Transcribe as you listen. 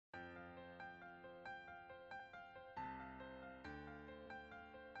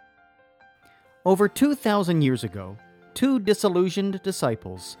Over 2,000 years ago, two disillusioned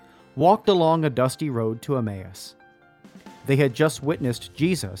disciples walked along a dusty road to Emmaus. They had just witnessed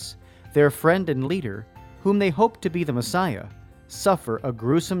Jesus, their friend and leader, whom they hoped to be the Messiah, suffer a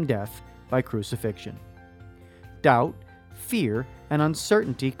gruesome death by crucifixion. Doubt, fear, and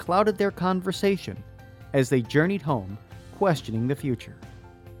uncertainty clouded their conversation as they journeyed home, questioning the future.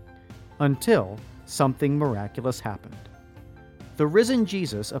 Until something miraculous happened. The risen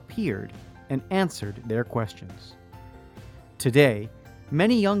Jesus appeared and answered their questions. Today,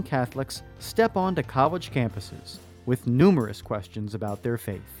 many young Catholics step onto college campuses with numerous questions about their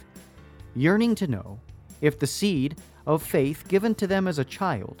faith, yearning to know if the seed of faith given to them as a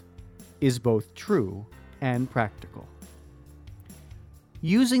child is both true and practical.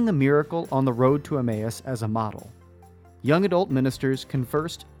 Using the miracle on the road to Emmaus as a model, young adult ministers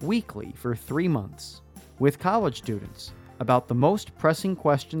conversed weekly for 3 months with college students about the most pressing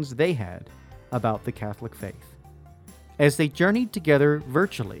questions they had about the Catholic faith. As they journeyed together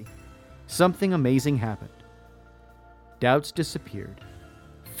virtually, something amazing happened. Doubts disappeared,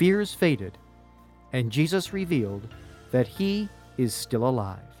 fears faded, and Jesus revealed that He is still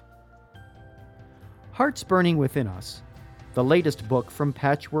alive. Hearts Burning Within Us, the latest book from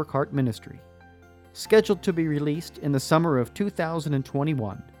Patchwork Heart Ministry, scheduled to be released in the summer of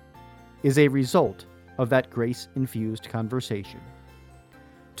 2021, is a result of that grace-infused conversation.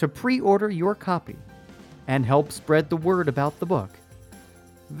 To pre-order your copy and help spread the word about the book,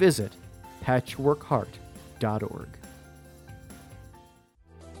 visit patchworkheart.org.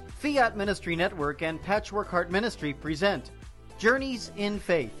 Fiat Ministry Network and Patchwork Heart Ministry present Journeys in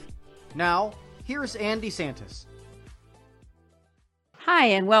Faith. Now, here's Andy Santis. Hi,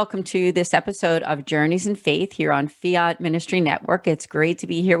 and welcome to this episode of Journeys in Faith here on Fiat Ministry Network. It's great to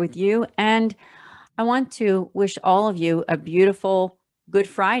be here with you, and I want to wish all of you a beautiful Good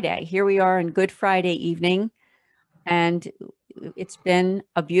Friday. Here we are on Good Friday evening, and it's been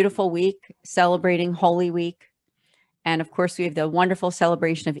a beautiful week celebrating Holy Week. And of course, we have the wonderful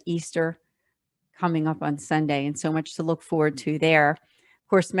celebration of Easter coming up on Sunday, and so much to look forward to there. Of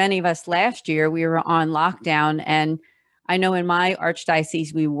course, many of us last year, we were on lockdown, and I know in my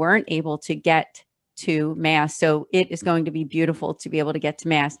archdiocese, we weren't able to get to Mass. So it is going to be beautiful to be able to get to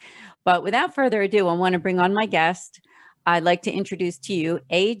Mass. But without further ado, I want to bring on my guest. I'd like to introduce to you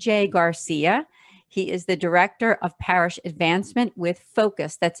A.J. Garcia. He is the Director of Parish Advancement with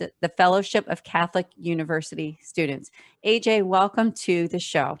Focus. That's the Fellowship of Catholic University Students. A.J., welcome to the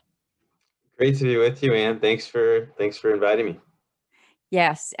show. Great to be with you, Anne. Thanks for inviting me.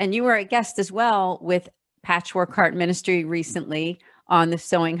 Yes, and you were a guest as well with Patchwork Heart Ministry recently on the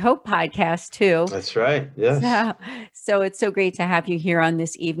Sowing Hope podcast too. That's right. Yes. So it's so great to have you here on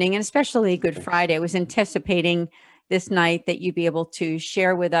this evening, and especially Good Friday. I was anticipating this night that you'd be able to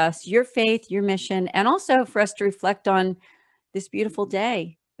share with us your faith, your mission, and also for us to reflect on this beautiful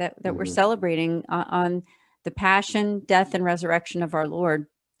day that we're celebrating on the passion, death, and resurrection of our Lord.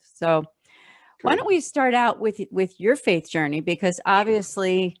 So why don't we start out with your faith journey? Because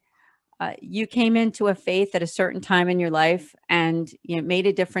obviously you came into a faith at a certain time in your life, and made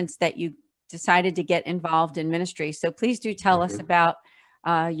a difference that you decided to get involved in ministry. So please do tell us about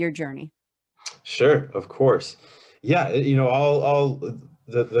your journey. Sure, of course. Yeah, all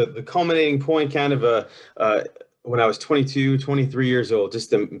the culminating point kind of when I was 22, 23 years old, just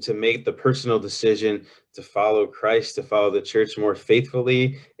to make the personal decision to follow Christ, to follow the church more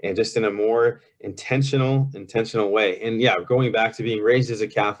faithfully and just in a more intentional way. And yeah, going back to being raised as a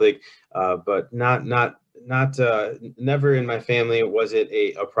Catholic, but never in my family was it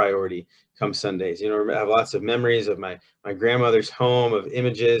a priority come Sundays. I have lots of memories of my grandmother's home, of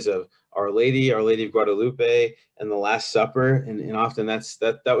images of Our Lady of Guadalupe, and the Last Supper, and often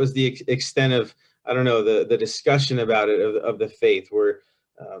that was the extent of, I don't know, the discussion about it of the faith were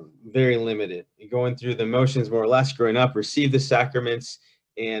very limited. Going through the motions more or less growing up, received the sacraments,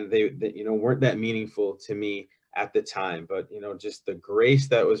 and they weren't that meaningful to me at the time. But just the grace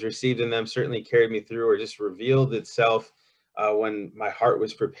that was received in them certainly carried me through, or just revealed itself when my heart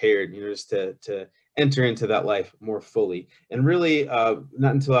was prepared, just to enter into that life more fully. And really,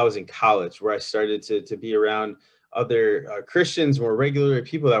 not until I was in college where I started to be around other Christians, more regular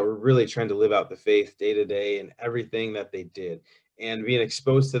people that were really trying to live out the faith day to day and everything that they did. And being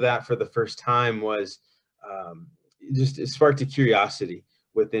exposed to that for the first time was it sparked a curiosity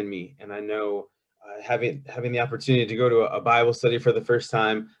within me. And I know having the opportunity to go to a Bible study for the first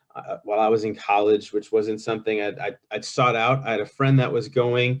time while I was in college, which wasn't something I'd sought out. I had a friend that was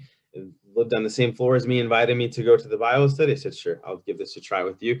going, lived on the same floor as me, invited me to go to the Bible study. I said, sure, I'll give this a try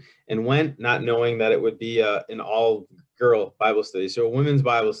with you, and went, not knowing that it would be an all-girl Bible study, so a women's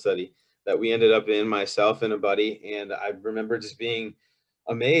Bible study. that we ended up in, myself and a buddy. And I remember just being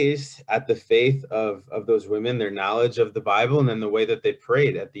amazed at the faith of those women, their knowledge of the Bible, and then the way that they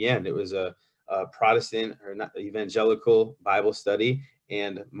prayed at the end. It was a Protestant or not evangelical Bible study,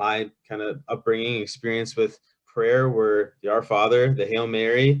 and my kind of upbringing experience with prayer were the Our Father, the Hail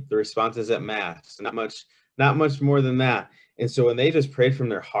Mary, the responses at Mass. Not much more than that. And so when they just prayed from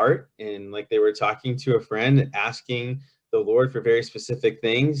their heart and like they were talking to a friend, asking the Lord for very specific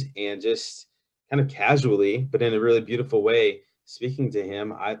things, and just kind of casually, but in a really beautiful way, speaking to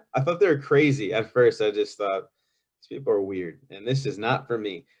him, I thought they were crazy at first. I just thought these people are weird and this is not for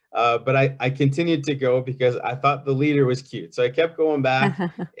me. But I continued to go because I thought the leader was cute. So I kept going back,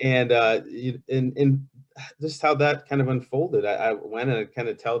 and and just how that kind of unfolded. I went and I kind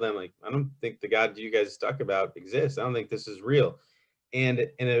of tell them, like, I don't think the God you guys talk about exists. I don't think this is real. And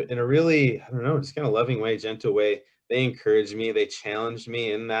in a really, I don't know, just kind of loving way, gentle way, they encouraged me. They challenged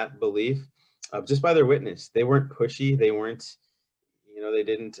me in that belief, just by their witness. They weren't pushy. They weren't, they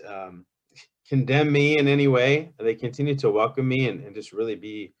didn't condemn me in any way. They continued to welcome me and just really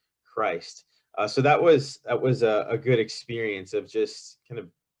be Christ. So that was a good experience of just kind of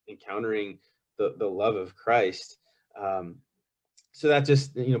encountering the love of Christ. So that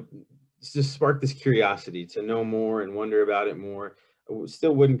just sparked this curiosity to know more and wonder about it more. I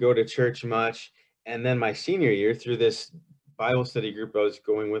still wouldn't go to church much. And then my senior year, through this Bible study group I was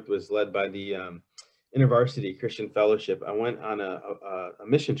going with, was led by the InterVarsity Christian Fellowship. I went on a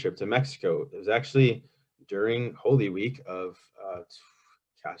mission trip to Mexico. It was actually during Holy Week of,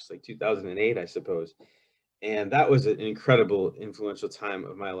 like 2008, I suppose. And that was an incredible, influential time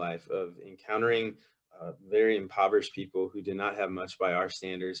of my life, of encountering very impoverished people who did not have much by our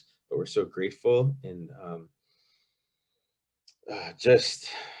standards, but were so grateful and just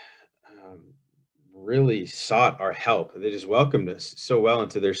really sought our help. They just welcomed us so well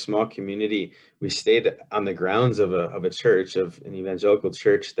into their small community. We stayed on the grounds of a church, of an evangelical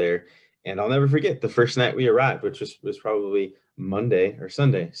church there. And I'll never forget the first night we arrived, which was probably Monday or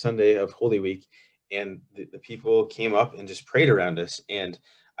Sunday of Holy Week. And the people came up and just prayed around us. And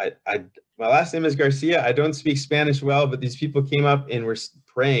my last name is Garcia. I don't speak Spanish well, but these people came up and were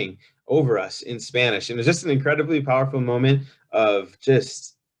praying over us in Spanish. And it was just an incredibly powerful moment of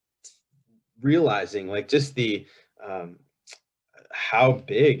just realizing, like, just the how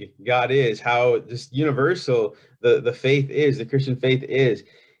big God is, how just universal the faith is, the Christian faith is.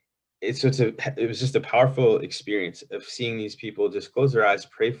 It was just a powerful experience of seeing these people just close their eyes,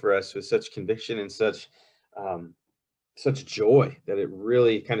 pray for us with such conviction and such joy that it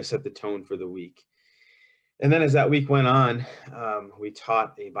really kind of set the tone for the week. And then as that week went on, we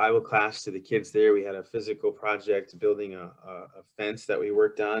taught a Bible class to the kids there. We had a physical project building a fence that we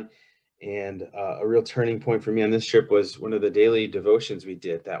worked on. And a real turning point for me on this trip was one of the daily devotions we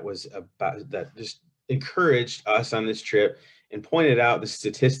did that just encouraged us on this trip and pointed out the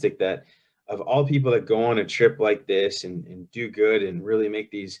statistic that of all people that go on a trip like this and do good and really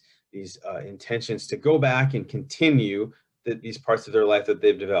make these intentions to go back and continue these parts of their life that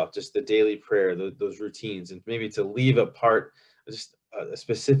they've developed, just the daily prayer, those routines, and maybe to leave apart just a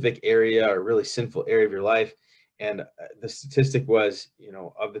specific area or really sinful area of your life. And the statistic was,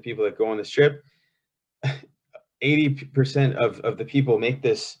 of the people that go on this trip, 80% of the people make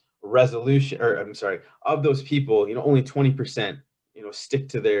this resolution, or I'm sorry, of those people, only 20%, stick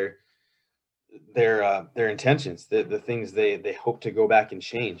to their intentions, the things they hope to go back and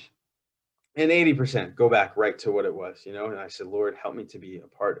change. And 80% go back right to what it was, and I said, Lord, help me to be a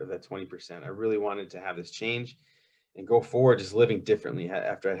part of that 20%. I really wanted to have this change and go forward, just living differently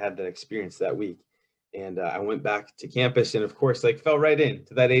after I had that experience that week. And I went back to campus and, of course, fell right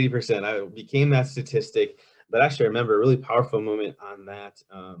into that 80%. I became that statistic. But actually, I remember a really powerful moment on that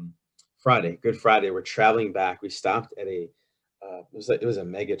Friday, Good Friday. We're traveling back. We stopped at it was a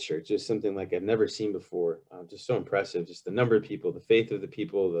mega church. Just something like I've never seen before. Just so impressive. Just the number of people, the faith of the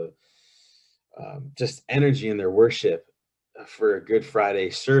people, the just energy in their worship for a Good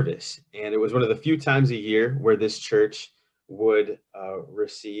Friday service. And it was one of the few times a year where this church would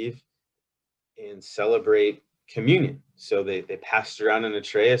receive and celebrate communion. So they passed around in a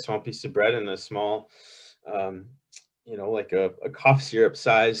tray a small piece of bread and a small, like a cough syrup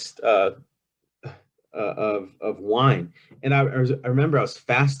sized of wine. And I remember I was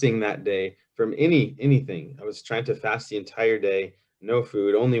fasting that day from anything. I was trying to fast the entire day, no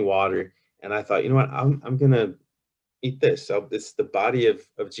food, only water. And I thought, I'm gonna eat this. So it's the body of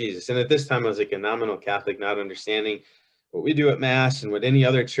Jesus. And at this time, I was like a nominal Catholic, not understanding what we do at Mass and what any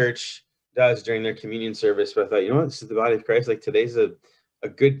other church does during their communion service. But I thought, this is the body of Christ. Like, today's a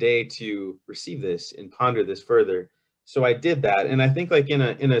good day to receive this and ponder this further. So I did that, and I think like in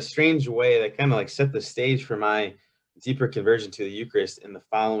a strange way that kind of like set the stage for my deeper conversion to the Eucharist in the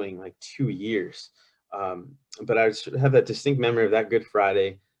following like 2 years. But I have that distinct memory of that Good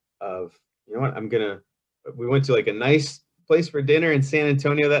Friday of, you know what, we went to like a nice place for dinner in San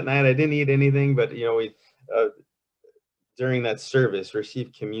Antonio that night. I didn't eat anything, but we uh, during that service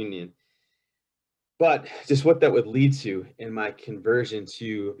received communion. But just what that would lead to in my conversion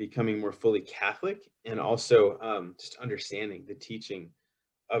to becoming more fully Catholic, and also just understanding the teaching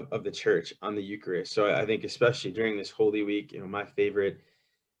of the church on the Eucharist. So I think especially during this Holy Week, um, my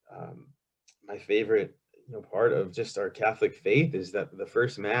favorite part of just our Catholic faith is that the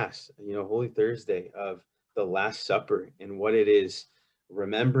first Mass, Holy Thursday, of the Last Supper, and what it is,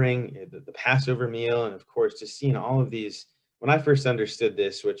 remembering the Passover meal, and of course just seeing all of these. When I first understood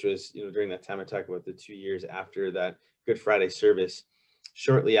this, which was during that time I talked about, the 2 years after that Good Friday service,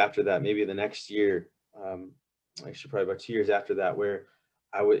 shortly after that, maybe the next year, actually probably about 2 years after that, where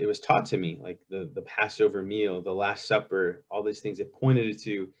it was taught to me, like the Passover meal, the Last Supper, all these things it pointed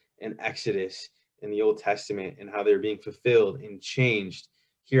to in Exodus in the Old Testament, and how they were being fulfilled and changed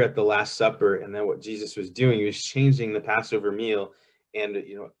here at the Last Supper. And then what Jesus was doing, he was changing the Passover meal. And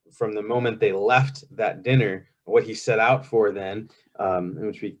from the moment they left that dinner, what he set out for then,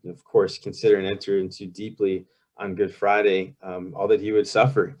 which we of course consider and enter into deeply on Good Friday, all that he would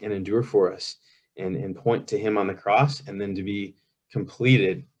suffer and endure for us, and point to him on the cross, and then to be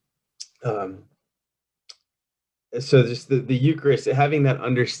completed. So just the Eucharist, having that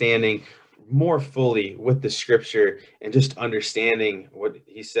understanding more fully with the scripture, and just understanding what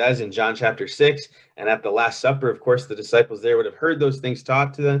he says in John chapter 6. And at the Last Supper, of course, the disciples there would have heard those things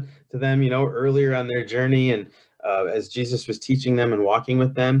taught to them, earlier on their journey, and as Jesus was teaching them and walking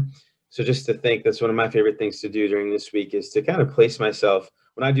with them. So just to think, that's one of my favorite things to do during this week, is to kind of place myself,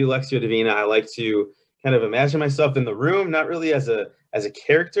 when I do Lectio Divina, I like to kind of imagine myself in the room, not really as a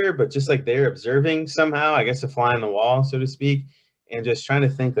character, but just like they're observing somehow, I guess, a fly on the wall, so to speak, and just trying to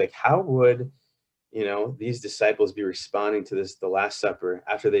think like, how would, these disciples be responding to the Last Supper,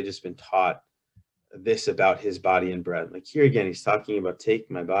 after they just been taught this about his body and bread? Like here again, he's talking about take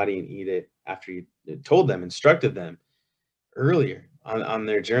my body and eat it, after he told them, instructed them earlier on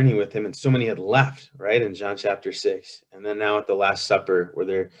their journey with him, and so many had left, right, in John chapter 6. And then now at the Last Supper,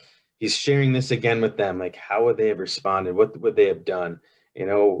 where he's sharing this again with them, like how would they have responded? What would they have done?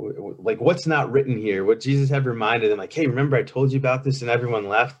 Like what's not written here? What Jesus had reminded them, like, hey, remember I told you about this, and everyone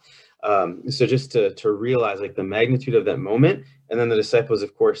left. So just to realize like the magnitude of that moment, and then the disciples,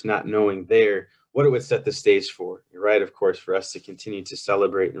 of course, not knowing what it would set the stage for, right? Of course, for us to continue to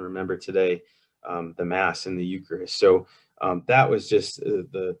celebrate and remember today the Mass and the Eucharist. So that was just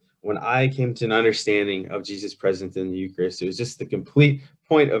when I came to an understanding of Jesus' presence in the Eucharist, it was just the complete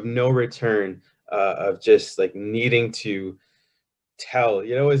point of no return, of just like needing to tell,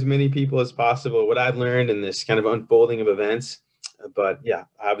 as many people as possible what I'd learned in this kind of unfolding of events. But yeah,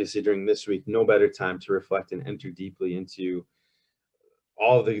 obviously during this week, no better time to reflect and enter deeply into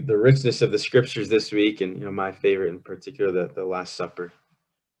all the richness of the scriptures this week, and my favorite in particular, the Last Supper.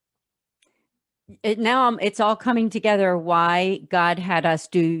 Now it's all coming together why God had us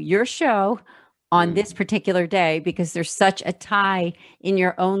do your show on this particular day, because there's such a tie in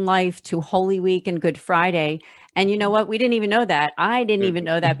your own life to Holy Week and Good Friday. And you know what? We didn't even know that. I didn't even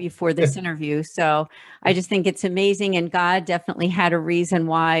know that before this interview. So I just think it's amazing. And God definitely had a reason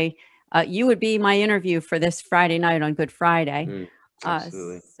why you would be my interview for this Friday night on Good Friday.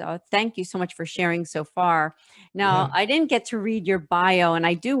 So thank you so much for sharing so far. Now, I didn't get to read your bio, and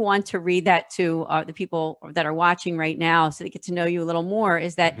I do want to read that to the people that are watching right now, so they get to know you a little more,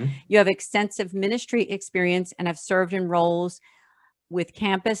 is that you have extensive ministry experience and have served in roles with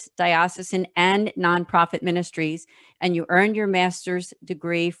campus, diocesan, and nonprofit ministries. And you earned your master's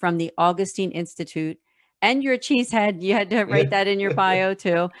degree from the Augustine Institute. And you're a cheesehead. You had to write that in your bio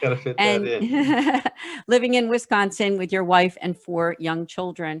too. Gotta fit and that in. Living in Wisconsin with your wife and 4 young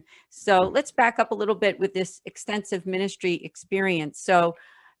children. So let's back up a little bit with this extensive ministry experience. So,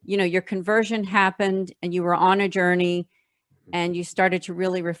 your conversion happened, and you were on a journey, and you started to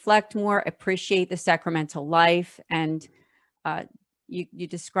really reflect more, appreciate the sacramental life, and you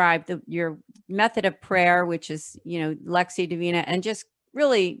described your method of prayer, which is, Lectio Divina, and just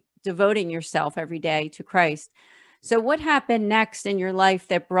really devoting yourself every day to Christ. So what happened next in your life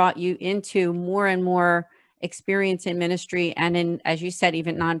that brought you into more and more experience in ministry and in, as you said,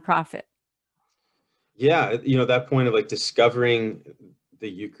 even nonprofit? Yeah, that point of like discovering the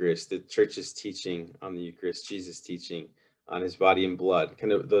Eucharist, the church's teaching on the Eucharist, Jesus' teaching on his body and blood.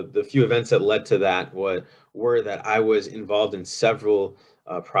 Kind of the few events that led to that were that I was involved in several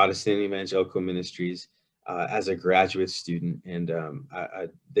Protestant evangelical ministries as a graduate student, and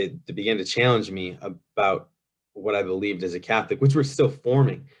they began to challenge me about what I believed as a Catholic, which we're still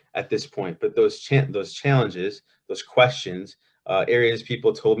forming at this point. But those challenges, those questions, areas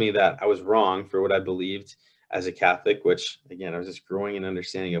people told me that I was wrong for what I believed as a Catholic, which again, I was just growing an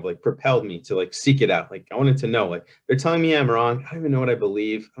understanding of, like, propelled me to like seek it out. Like, I wanted to know, like, they're telling me I'm wrong. I don't even know what I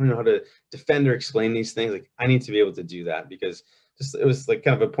believe. I don't know how to defend or explain these things. Like, I need to be able to do that, because just, it was like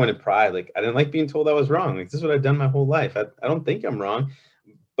kind of a point of pride. Like, I didn't like being told I was wrong. Like, this is what I've done my whole life. I don't think I'm wrong.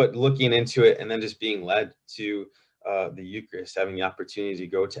 But looking into it and then just being led to the Eucharist, having the opportunity to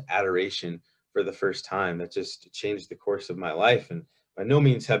go to adoration for the first time, that just changed the course of my life. And by no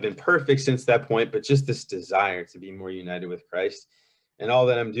means have been perfect since that point, but just this desire to be more united with Christ and all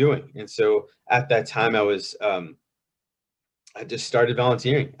that I'm doing. And so at that time, I just started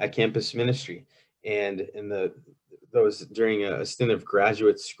volunteering at campus ministry, and that was during a stint of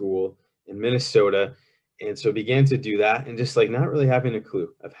graduate school in Minnesota. And so began to do that, and just like not really having a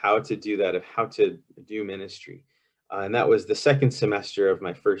clue of how to do that, of how to do ministry. And that was the second semester of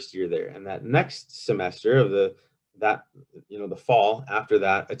my first year there. And that next semester of that, the fall after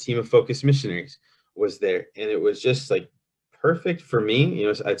that, a team of Focus missionaries was there. And it was just like perfect for me.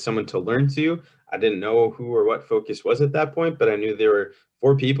 I had someone to learn to. I didn't know who or what Focus was at that point, but I knew there were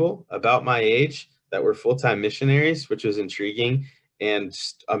 4 people about my age that were full-time missionaries, which was intriguing and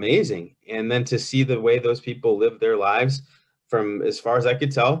just amazing. And then to see the way those people live their lives, from as far as I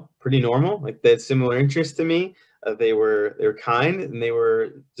could tell, pretty normal. Like, they had similar interests to me. They were kind, and they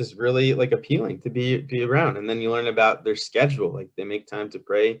were just really like appealing to be around. And then you learn about their schedule. Like, they make time to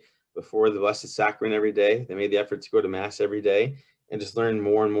pray before the Blessed Sacrament every day. They made the effort to go to Mass every day, and just learn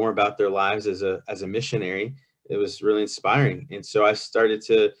more and more about their lives as a missionary. It was really inspiring. And so I started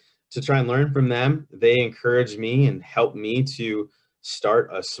to try and learn from them. They encouraged me and helped me to start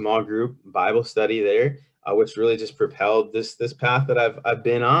a small group Bible study there, which really just propelled this path that I've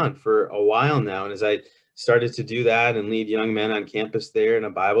been on for a while now. And as I started to do that and lead young men on campus there in a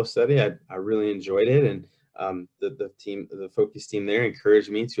Bible study, I really enjoyed it. And the Focus team there encouraged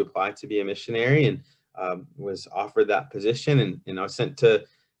me to apply to be a missionary, and was offered that position. And I was sent to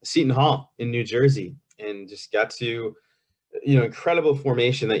Seton Hall in New Jersey, and just got to, incredible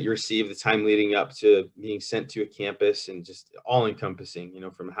formation that you receive the time leading up to being sent to a campus, and just all encompassing,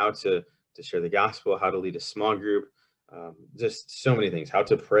 from how to share the gospel, how to lead a small group, just so many things, how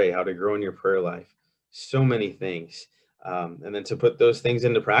to pray, how to grow in your prayer life, so many things. And then to put those things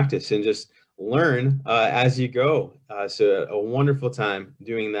into practice and just learn as you go. So a wonderful time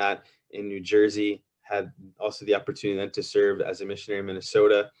doing that in New Jersey. Had also the opportunity then to serve as a missionary in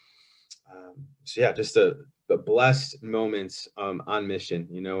Minnesota. So yeah, just a blessed moments on mission,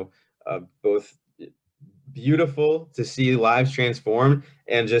 both beautiful to see lives transformed,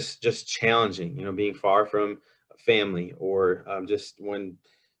 and just challenging, being far from family, or just when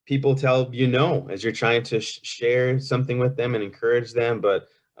people tell as you're trying to share something with them and encourage them. But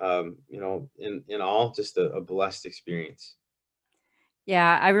in all, just a blessed experience.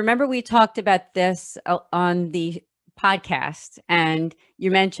 Yeah, I remember we talked about this on the podcast, and you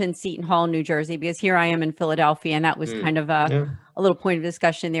mentioned Seton Hall, New Jersey, because here I am in Philadelphia, and that was kind of Yeah. a little point of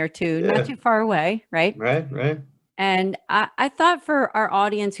discussion there too. Yeah. Not too far away, right? Right. And I thought for our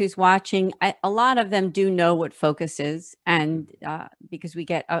audience who's watching, a lot of them do know what Focus is, and because we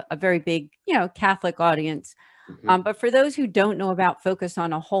get a very big, Catholic audience. Mhm. But for those who don't know about Focus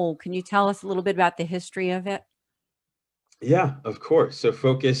on a whole, can you tell us a little bit about the history of it? Yeah, of course. So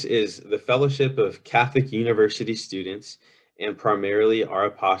Focus is the fellowship of Catholic university students, and primarily our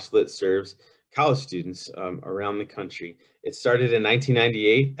apostolate serves college students around the country. It started in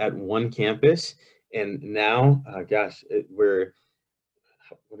 1998 at one campus, and now,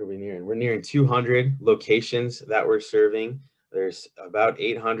 what are we nearing? We're nearing 200 locations that we're serving. There's about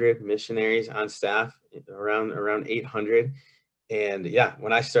 800 missionaries on staff, around 800. And yeah,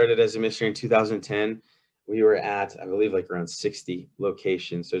 when I started as a missionary in 2010, we were at, I believe, like around 60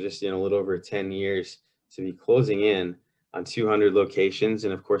 locations. So just in a little over 10 years to be closing in on 200 locations.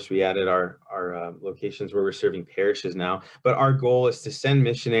 And of course, we added our locations where we're serving parishes now. But our goal is to send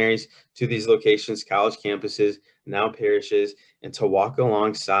missionaries to these locations, college campuses, now parishes, and to walk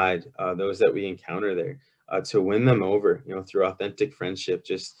alongside those that we encounter there, to win them over, through authentic friendship.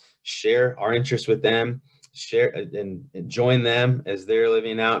 Just share our interest with them, share and join them as they're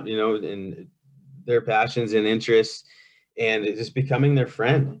living out, in their passions and interests, and just becoming their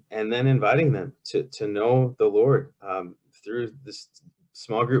friend, and then inviting them to know the Lord through this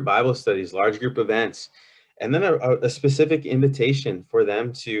small group Bible studies, large group events, and then a specific invitation for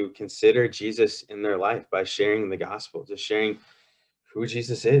them to consider Jesus in their life by sharing the gospel, just sharing who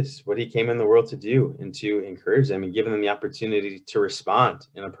Jesus is, what he came in the world to do, and to encourage them and give them the opportunity to respond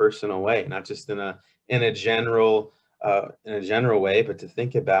in a personal way, not just in a general way, but to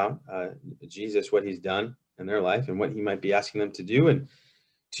think about Jesus, what he's done in their life and what he might be asking them to do, and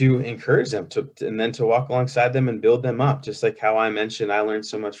to encourage them and then to walk alongside them and build them up. Just like how I mentioned, I learned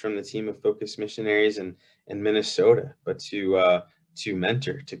so much from the team of Focus Missionaries in Minnesota, but to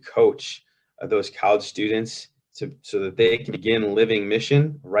mentor, to coach those college students so that they can begin living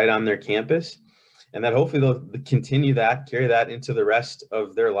mission right on their campus. And that hopefully they'll carry that into the rest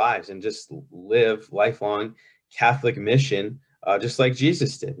of their lives and just live lifelong Catholic mission, just like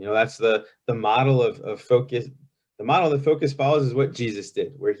Jesus did. That's the model of Focus. The model that Focus follows is what Jesus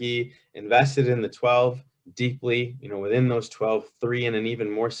did, where he invested in the 12 deeply, within those 12, 3 in an even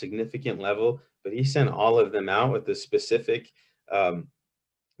more significant level, but he sent all of them out with a specific,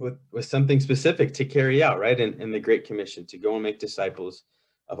 with something specific to carry out, right? In the Great Commission, to go and make disciples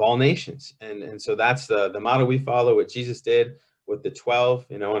of all nations. And so that's the model we follow, what Jesus did with the 12,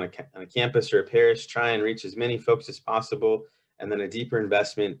 on a campus or a parish, try and reach as many folks as possible, and then a deeper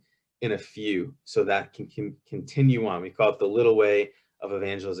investment in a few, so that can continue on. We call it the little way of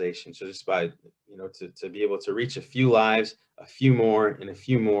evangelization. So just by, to be able to reach a few lives, a few more, and a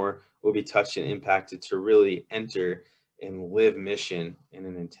few more will be touched and impacted to really enter and live mission in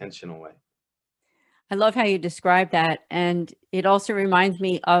an intentional way. I love how you describe that. And it also reminds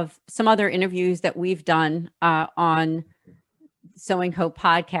me of some other interviews that we've done on Sowing Hope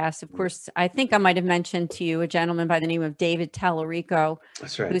podcast. Of course, I think I might have mentioned to you a gentleman by the name of David Tallarico.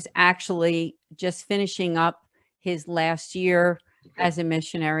 That's right. Who's actually just finishing up his last year as a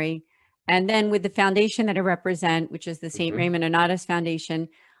missionary. And then with the foundation that I represent, which is the St. Raymond Nonnatus Foundation,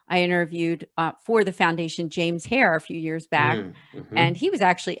 I interviewed for the foundation James Hare a few years back, and he was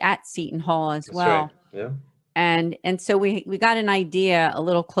actually at Seton Hall as well. Right. Yeah. And so we got a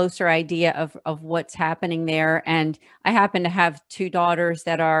little closer idea of what's happening there. And I happen to have two daughters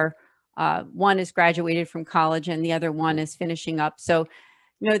that are, one is graduated from college and the other one is finishing up. So,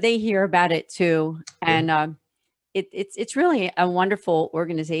 they hear about it too. And it's really a wonderful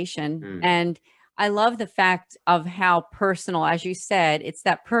organization. And I love the fact of how personal, as you said, it's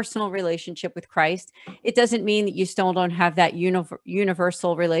that personal relationship with Christ. It doesn't mean that you still don't have that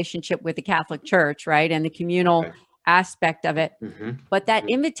universal relationship with the Catholic Church, right? And the communal aspect of it. But that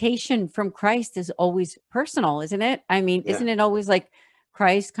invitation from Christ is always personal, isn't it? I mean, isn't it always like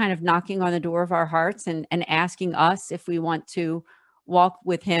Christ kind of knocking on the door of our hearts and asking us if we want to walk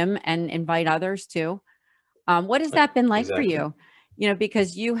with him and invite others to? What has that been like for you?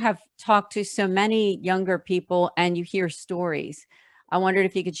 Because you have talked to so many younger people and you hear stories. I wondered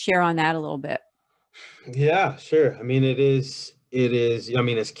if you could share on that a little bit. Yeah, sure. I mean, it is,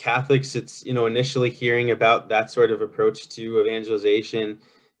 as Catholics, it's, initially hearing about that sort of approach to evangelization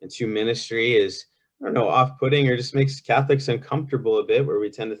and to ministry is, I don't know, off-putting, or just makes Catholics uncomfortable a bit, where we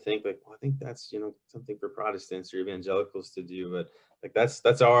tend to think like, well, I think that's, something for Protestants or evangelicals to do, but like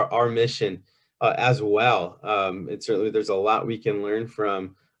that's our mission. As well. It's certainly, there's a lot we can learn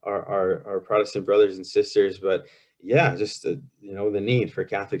from our Protestant brothers and sisters, but yeah, just the need for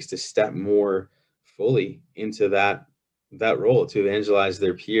Catholics to step more fully into that role, to evangelize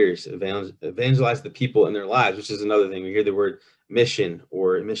their peers, evangelize the people in their lives, which is another thing. We hear the word mission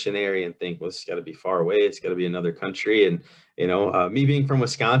or missionary and think, well, it's got to be far away. It's got to be another country. And, me being from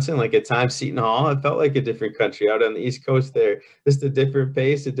Wisconsin, like at times Seton Hall, it felt like a different country out on the East Coast there, just a different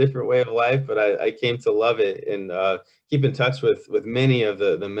pace, a different way of life. But I came to love it and keep in touch with many of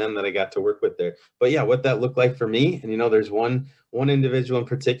the men that I got to work with there. But yeah, what that looked like for me, and, there's one individual in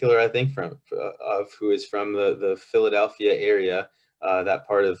particular, I think who is from the Philadelphia area, that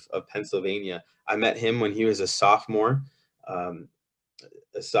part of Pennsylvania. I met him when he was a sophomore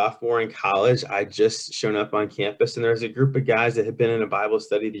in college. I just shown up on campus, and there was a group of guys that had been in a Bible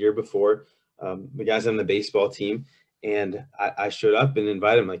study the year before, the guys on the baseball team. And I showed up and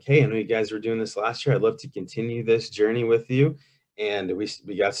invited them, like, hey, I know you guys were doing this last year. I'd love to continue this journey with you. And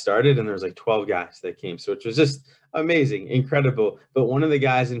we got started, and there was like 12 guys that came. So it was just amazing, incredible. But one of the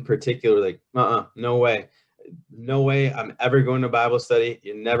guys in particular, like, no way I'm ever going to Bible study.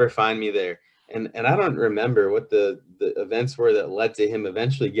 You never find me there. And I don't remember what the events were that led to him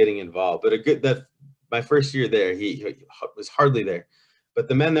eventually getting involved. But my first year there, he was hardly there. But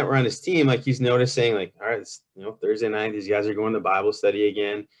the men that were on his team, like, he's noticing, like, all right, it's, Thursday night, these guys are going to Bible study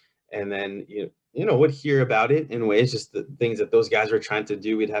again. And then, would hear about it in ways, just the things that those guys were trying to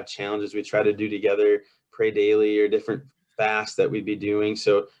do. We'd have challenges we try to do together, pray daily, or different fasts that we'd be doing.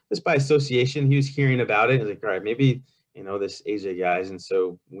 So just by association, he was hearing about it. He's like, all right, maybe this AJ guy isn't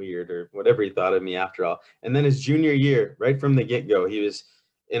so weird, or whatever he thought of me after all. And then his junior year, right from the get-go, he was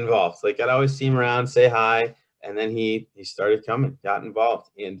involved. Like, I'd always see him around, say hi, and then he started coming, got involved.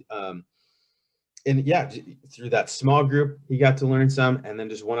 And yeah, through that small group, he got to learn some, and then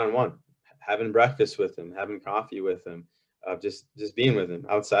just one-on-one, having breakfast with him, having coffee with him, just being with him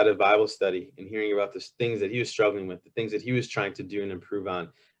outside of Bible study and hearing about the things that he was struggling with, the things that he was trying to do and improve on,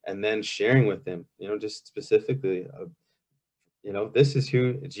 and then sharing with him, just specifically, this is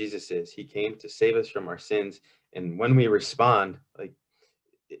who Jesus is. He came to save us from our sins. And when we respond, like,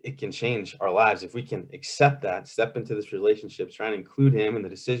 it can change our lives. If we can accept that, step into this relationship, try and include him in the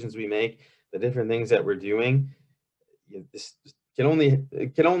decisions we make, the different things that we're doing, this can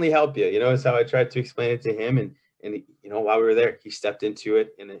only help you. Is how I tried to explain it to him. And while we were there, he stepped into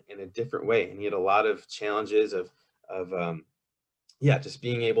it in a different way. And he had a lot of challenges of just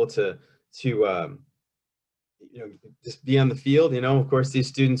being able to just be on the field. Of course, these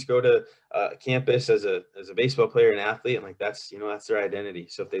students go to campus as a baseball player and athlete, and like that's their identity.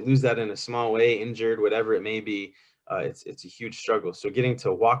 So if they lose that in a small way, injured, whatever it may be, it's a huge struggle. So getting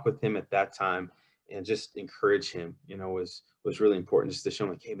to walk with him at that time and just encourage him, was really important, just to show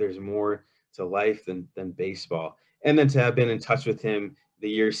him, like, hey, there's more to life than baseball. And then to have been in touch with him the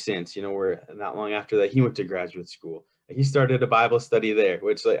years since, where not long after that, he went to graduate school. He started a Bible study there,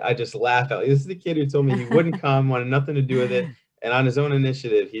 which, like, I just laugh at. This is the kid who told me he wouldn't come, wanted nothing to do with it. And on his own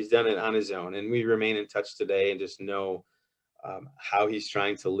initiative, he's done it on his own. And we remain in touch today and just know how he's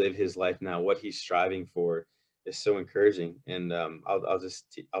trying to live his life now, what he's striving for is so encouraging. And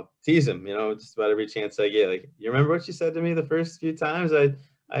I'll tease him, just about every chance I get. Like, you remember what you said to me the first few times I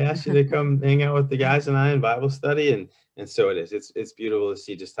asked you to come hang out with the guys and I in Bible study? And so it is. It's beautiful to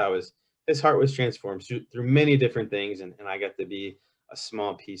see just how his heart was transformed through many different things, and I got to be a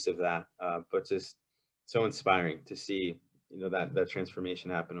small piece of that. But just so inspiring to see, that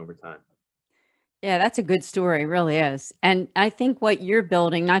transformation happen over time. Yeah, that's a good story, really is. And I think what you're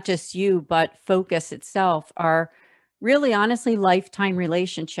building, not just you, but Focus itself, are really honestly lifetime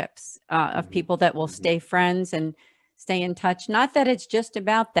relationships of Mhm. people that will Mhm. stay friends and stay in touch. Not that it's just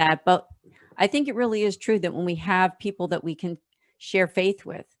about that, but I think it really is true that when we have people that we can share faith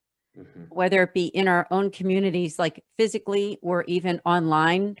with, Mhm. whether it be in our own communities, like physically, or even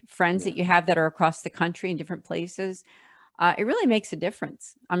online, friends Yeah. that you have that are across the country in different places, it really makes a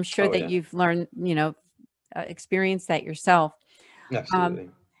difference. I'm sure Oh that yeah, you've learned, experienced that yourself. Um, absolutely.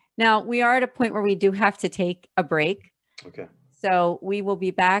 Now, we are at a point where we do have to take a break. Okay. So we will be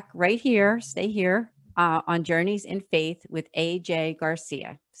back right here, stay here on Journeys in Faith with AJ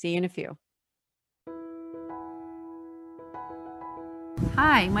Garcia. See you in a few.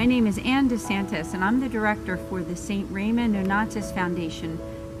 Hi, my name is Ann DeSantis, and I'm the director for the St. Raymond Nonatus Foundation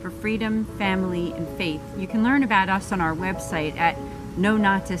for Freedom, Family, and Faith. You can learn about us on our website at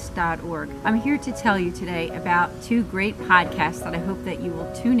nonatus.org. I'm here to tell you today about two great podcasts that I hope that you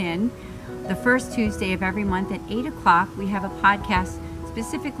will tune in. The first Tuesday of every month at 8 o'clock, we have a podcast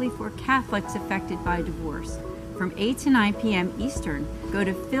specifically for Catholics affected by divorce. From 8 to 9 p.m. Eastern, go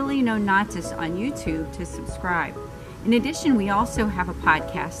to Philly Nonatus on YouTube to subscribe. In addition, we also have a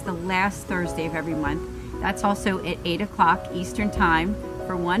podcast the last Thursday of every month. That's also at 8 o'clock Eastern Time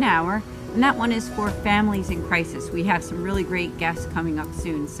for 1 hour. And that one is for families in crisis. We have some really great guests coming up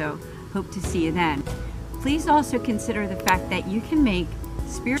soon, so hope to see you then. Please also consider the fact that you can make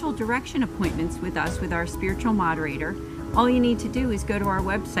spiritual direction appointments with us with our spiritual moderator. All you need to do is go to our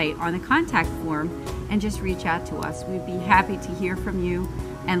website on the contact form and just reach out to us. We'd be happy to hear from you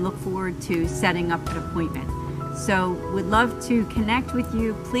and look forward to setting up an appointment. So we'd love to connect with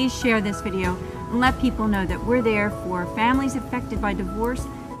you. Please share this video and let people know that we're there for families affected by divorce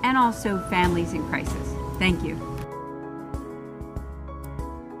and also families in crisis. Thank you.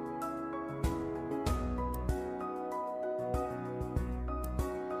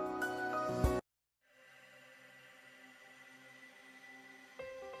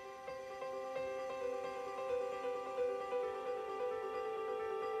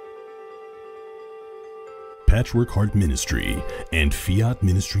 Patchwork Heart Ministry and Fiat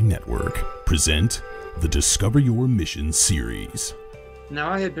Ministry Network present the Discover Your Mission series. Now,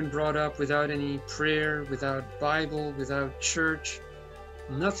 I had been brought up without any prayer, without Bible, without church,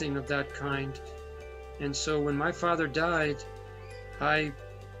 nothing of that kind. And so when my father died, I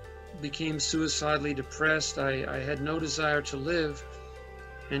became suicidally depressed. I had no desire to live.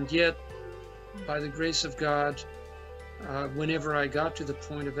 And yet, by the grace of God, whenever I got to the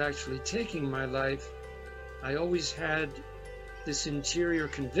point of actually taking my life, I always had this interior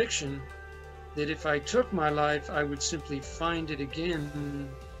conviction that if I took my life, I would simply find it again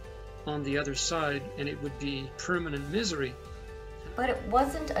on the other side, and it would be permanent misery. But it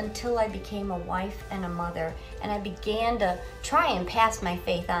wasn't until I became a wife and a mother, and I began to try and pass my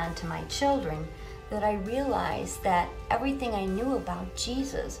faith on to my children, that I realized that everything I knew about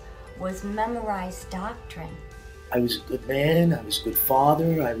Jesus was memorized doctrine. I was a good man, I was a good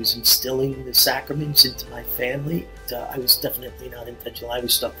father, I was instilling the sacraments into my family. I was definitely not intentional. I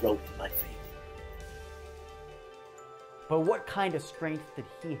was stuck roped to my faith. But what kind of strength did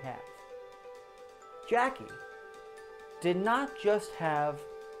he have? Jackie did not just have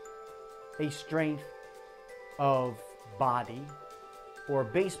a strength of body or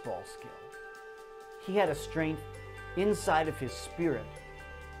baseball skill. He had a strength inside of his spirit,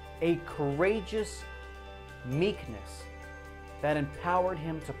 a courageous meekness that empowered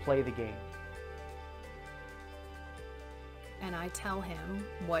him to play the game. And I tell him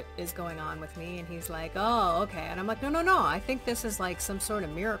what is going on with me, and he's like, oh, okay. And I'm like, no, I think this is like some sort of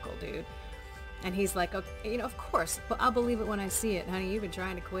miracle, dude. And he's like, okay, of course, but I'll believe it when I see it. Honey, you've been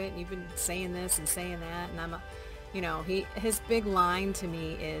trying to quit, and you've been saying this and saying that. And I'm, his big line to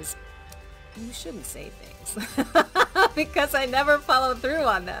me is, you shouldn't say things because I never follow through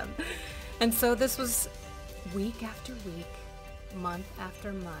on them. And so this was week after week, month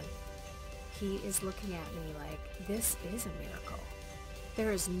after month. He is looking at me like, this is a miracle.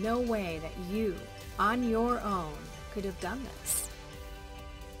 There is no way that you, on your own, could have done this.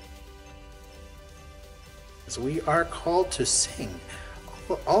 So we are called to sing.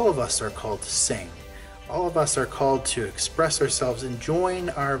 All of us are called to sing. All of us are called to express ourselves and join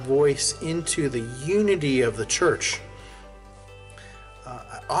our voice into the unity of the church.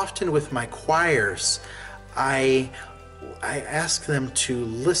 Often with my choirs, I ask them to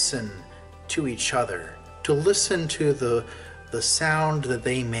listen to each other, to listen to the sound that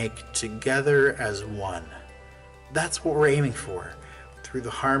they make together as one. That's what we're aiming for. Through the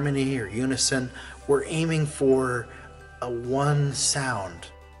harmony or unison, we're aiming for a one sound.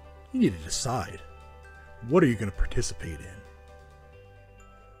 You need to decide. What are you going to participate in?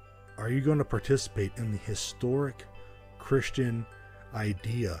 Are you going to participate in the historic Christian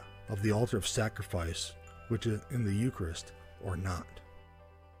idea of the altar of sacrifice, which is in the Eucharist, or not?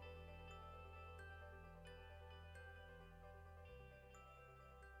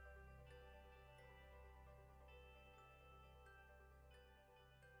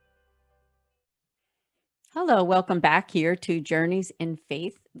 Hello, welcome back here to Journeys in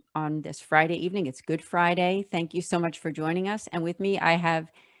Faith on this Friday evening. It's Good Friday. Thank you so much for joining us. And with me, I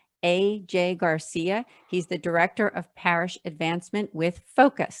have A.J. Garcia. He's the Director of Parish Advancement with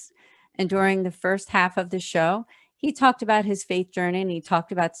Focus. And during the first half of the show, he talked about his faith journey, and he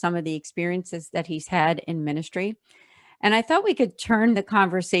talked about some of the experiences that he's had in ministry. And I thought we could turn the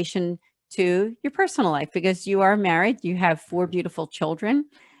conversation to your personal life, because you are married, you have 4 beautiful children.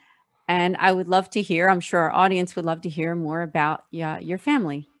 And I would love to hear, I'm sure our audience would love to hear more about your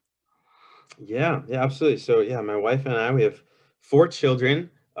family. Yeah, absolutely. So my wife and I, we have 4 children.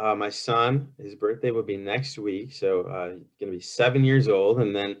 My son, his birthday will be next week. So going to be 7 years old.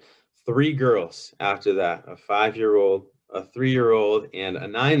 And then 3 girls after that, a 5-year-old, a 3-year-old, and a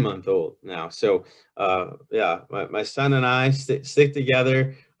 9-month-old now. So my son and I stick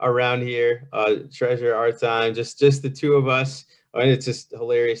together around here, treasure our time, just the 2 of us. And it's just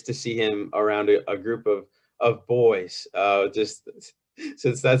hilarious to see him around a group of boys, just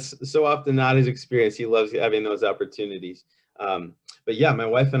since that's so often not his experience. He loves having those opportunities. But my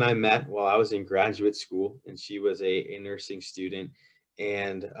wife and I met while I was in graduate school, and she was a nursing student.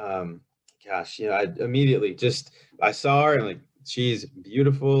 And I immediately I saw her, and like, she's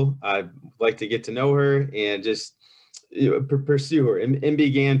beautiful. I'd like to get to know her and just pursue her, and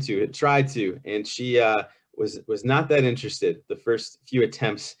began to try to. And she was not that interested the first few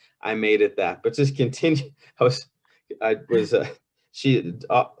attempts I made at that, but just continued. She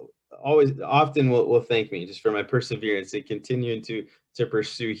always often will thank me just for my perseverance and continuing to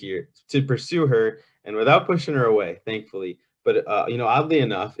pursue her, and without pushing her away, thankfully. But oddly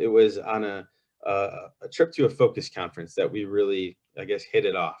enough, it was on a trip to a Focus conference that we really, I guess, hit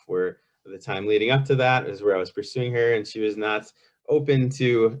it off, where the time leading up to that is where I was pursuing her, and she was not open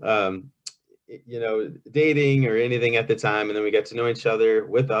to dating or anything at the time. And then we got to know each other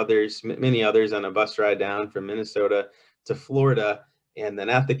with many others, on a bus ride down from Minnesota to Florida. And then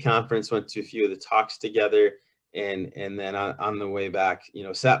at the conference, went to a few of the talks together. And then on the way back,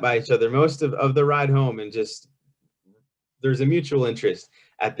 sat by each other most of the ride home, and just, there's a mutual interest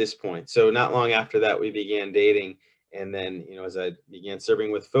at this point. So not long after that, we began dating. And then, as I began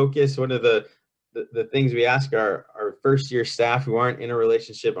serving with Focus, one of the the things we ask our first year staff who aren't in a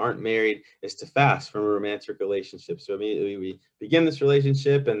relationship, aren't married, is to fast from a romantic relationship. So immediately we begin this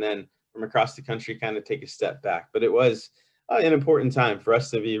relationship, and then from across the country kind of take a step back. But it was an important time for us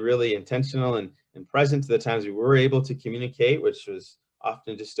to be really intentional and present to the times we were able to communicate, which was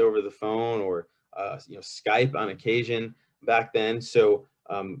often just over the phone or Skype on occasion back then. So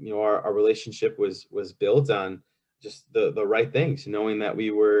our relationship was built on just the right things, knowing that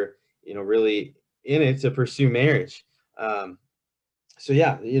we were really in it to pursue marriage. So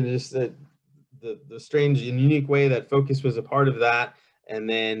yeah, just the strange and unique way that Focus was a part of that. And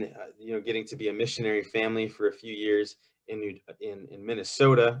then getting to be a missionary family for a few years in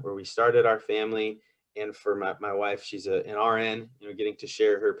Minnesota, where we started our family. And for my wife, she's an RN, getting to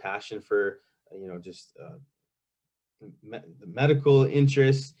share her passion for the medical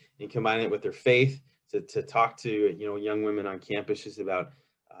interests and combine it with her faith to talk to young women on campuses about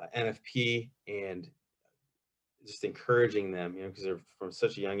NFP, and just encouraging them, because they're from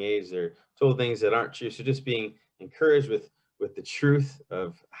such a young age, they're told things that aren't true. So just being encouraged with the truth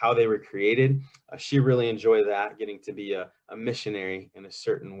of how they were created. She really enjoyed that, getting to be a missionary in a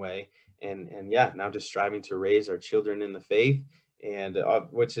certain way. And yeah, now just striving to raise our children in the faith, and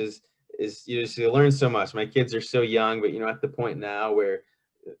which is you learn so much. My kids are so young, but at the point now where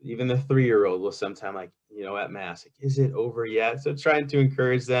even the 3-year-old will sometime at Mass, is it over yet? So trying to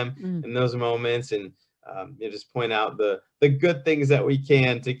encourage them in those moments, and just point out the good things that we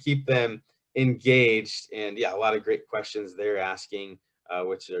can to keep them engaged. And yeah, a lot of great questions they're asking,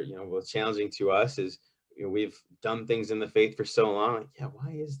 which are both challenging to us, is we've done things in the faith for so long.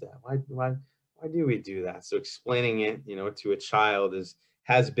 Why is that? Why do we do that? So explaining it to a child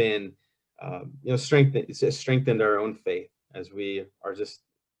has been strengthened our own faith, as we are just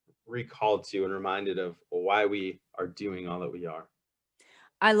recalled to and reminded of why we are doing all that we are.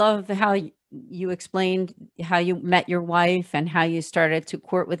 I love how you explained how you met your wife and how you started to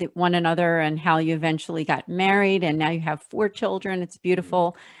court with one another, and how you eventually got married, and now you have 4 children. It's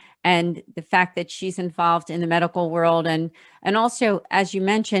beautiful. And the fact that she's involved in the medical world, and also, as you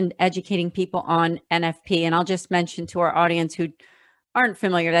mentioned, educating people on NFP. And I'll just mention to our audience who aren't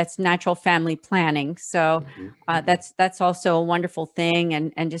familiar, that's natural family planning. So that's also a wonderful thing,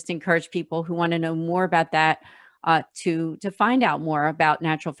 and just encourage people who want to know more about that to find out more about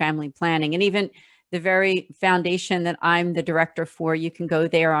natural family planning. And even the very foundation that I'm the director for, you can go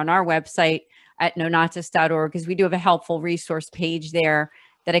there on our website at nonatus.org, because we do have a helpful resource page there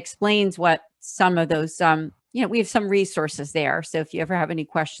that explains what some of those, we have some resources there. So if you ever have any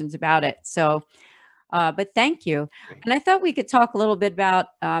questions about it. So, but thank you. And I thought we could talk a little bit about,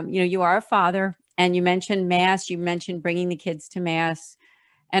 you are a father, and you mentioned Mass, you mentioned bringing the kids to Mass.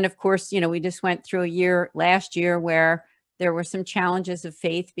 And of course, we just went through a year last year where there were some challenges of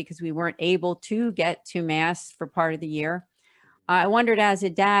faith because we weren't able to get to Mass for part of the year. I wondered, as a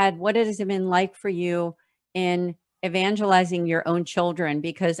dad, what has it been like for you in evangelizing your own children?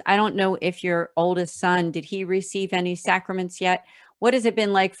 Because I don't know if your oldest son, did he receive any sacraments yet? What has it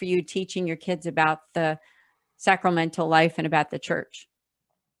been like for you teaching your kids about the sacramental life and about the church?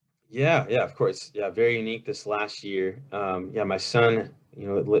 Yeah, of course. Yeah, very unique this last year. My son,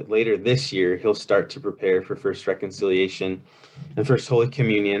 later this year, he'll start to prepare for First Reconciliation and First Holy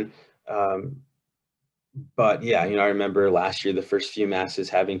Communion. But yeah, I remember last year, the first few Masses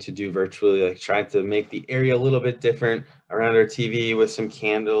having to do virtually, like trying to make the area a little bit different around our TV with some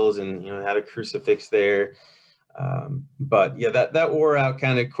candles, and, had a crucifix there. But yeah, that wore out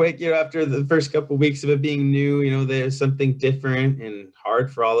kind of quick, after the first couple of weeks of it being new. There's something different and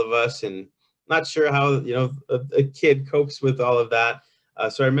hard for all of us, and not sure how, a kid copes with all of that.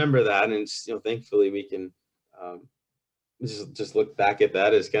 So I remember that, and, thankfully we can, just look back at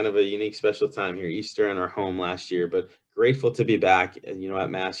that as kind of a unique, special time here, Easter in our home last year, but grateful to be back, at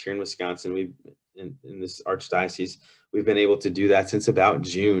Mass here in Wisconsin. We've in this archdiocese, we've been able to do that since about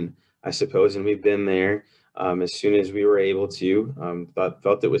June, I suppose. And we've been there as soon as we were able to,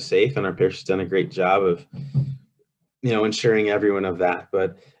 felt it was safe, and our parish has done a great job of, ensuring everyone of that.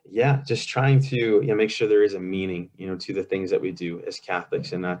 But yeah, just trying to make sure there is a meaning, to the things that we do as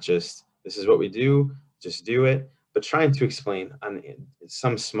Catholics, and not just, this is what we do, just do it, but trying to explain on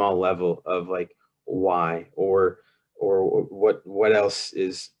some small level of like why, or what else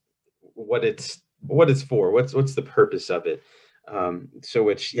is, what it's for, what's the purpose of it.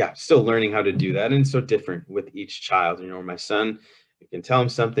 Still learning how to do that, and so different with each child. My son, you can tell him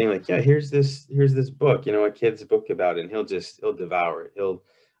something like, here's this book, a kid's book about it, and he'll devour it.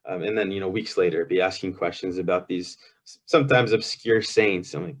 And then, weeks later, be asking questions about these sometimes obscure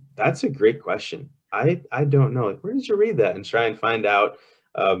saints. I'm like, that's a great question. I don't know. Like, where did you read that? And try and find out.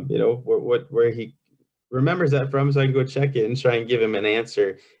 where he remembers that from, so I can go check it and try and give him an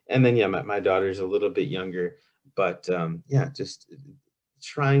answer. And then, yeah, my daughter's a little bit younger, but just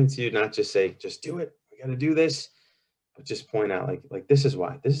trying to not just say, just do it, we got to do this, but just point out like this is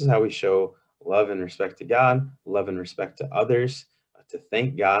why, this is how we show love and respect to God, love and respect to others, to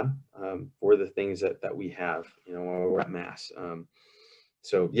thank God for the things that we have, while we're at Mass.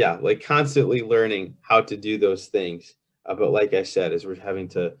 So yeah, like constantly learning how to do those things. But like I said, as we're having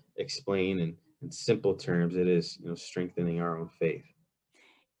to explain in simple terms, it is, strengthening our own faith.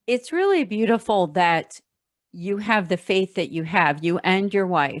 It's really beautiful that you have the faith that you have, you and your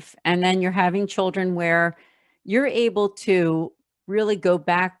wife, and then you're having children where you're able to really go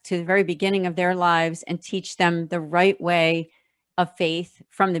back to the very beginning of their lives and teach them the right way of faith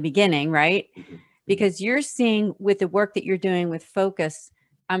from the beginning, right? Because you're seeing with the work that you're doing with Focus,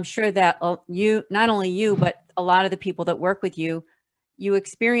 I'm sure that you, not only you, but a lot of the people that work with you, you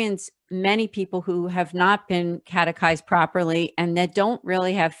experience many people who have not been catechized properly and that don't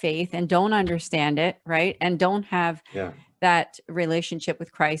really have faith and don't understand it, right? And don't have that relationship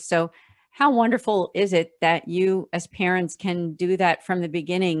with Christ. So how wonderful is it that you as parents can do that from the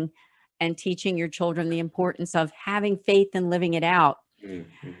beginning and teaching your children the importance of having faith and living it out.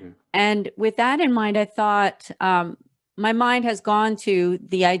 And with that in mind, I thought my mind has gone to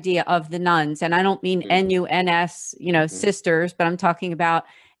the idea of the nuns, and I don't mean N-U-N-S, sisters, but I'm talking about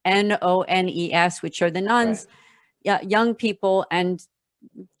N-O-N-E-S, which are the nuns, young people, and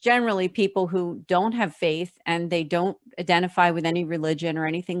generally people who don't have faith and they don't identify with any religion or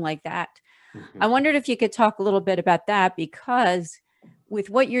anything like that. I wondered if you could talk a little bit about that, because with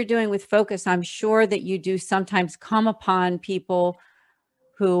what you're doing with Focus, I'm sure that you do sometimes come upon people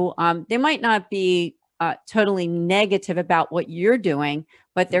who they might not be totally negative about what you're doing,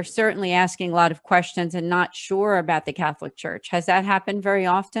 but they're certainly asking a lot of questions and not sure about the Catholic Church. Has that happened very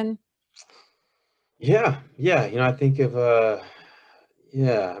often? Yeah. I think of, I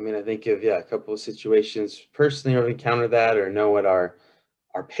think of, a couple of situations personally I've encountered that, or know what our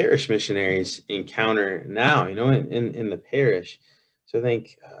parish missionaries encounter now, in the parish. So I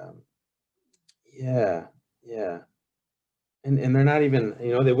think, and they're not even,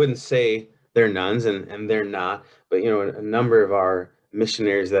 they wouldn't say they're nuns, and they're not, but, a number of our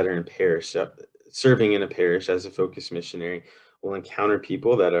missionaries that are in parish, serving in a parish as a Focus missionary, will encounter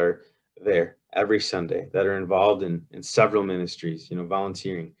people that are there every Sunday, that are involved in several ministries,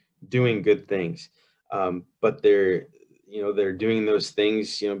 volunteering, doing good things. But they're doing those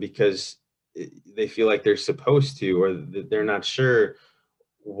things, because they feel like they're supposed to, or they're not sure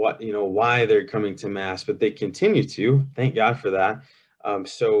why they're coming to Mass, but they continue to. Thank God for that.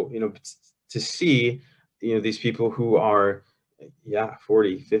 So, to see, these people who are,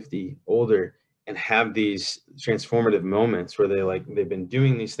 40, 50, older, and have these transformative moments where they've been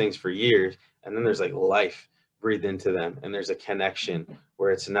doing these things for years, and then there's like life breathed into them, and there's a connection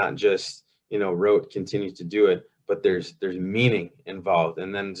where it's not just, rote, continue to do it, but there's meaning involved,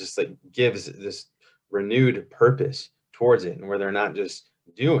 and then just like gives this renewed purpose towards it, and where they're not just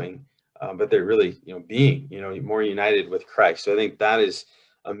doing, but they're really, being, more united with Christ. So I think that is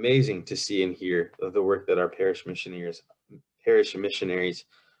amazing to see and hear of the work that our parish missionaries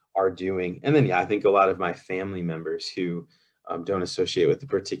are doing. And then, I think a lot of my family members who don't associate with a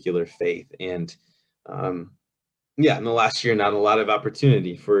particular faith, and in the last year, not a lot of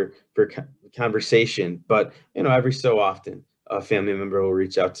opportunity for conversation, but every so often a family member will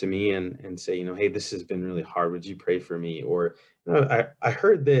reach out to me and say, hey, this has been really hard, would you pray for me? Or I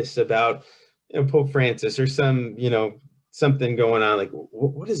heard this about Pope Francis, or some something going on, like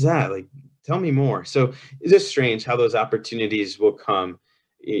what is that, like tell me more. So it's just strange how those opportunities will come,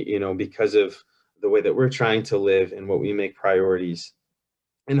 because of the way that we're trying to live and what we make priorities.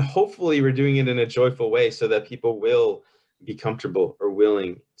 And hopefully we're doing it in a joyful way so that people will be comfortable or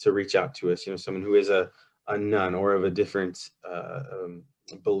willing to reach out to us, someone who is a nun or of a different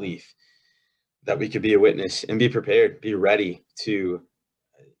belief, that we could be a witness and be prepared, be ready to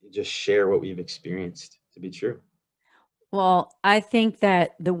just share what we've experienced to be true. Well, I think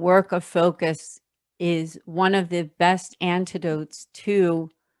that the work of Focus is one of the best antidotes to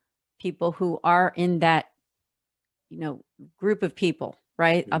people who are in that, group of people,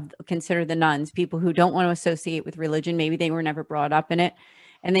 right? Consider the nuns, people who don't want to associate with religion. Maybe they were never brought up in it.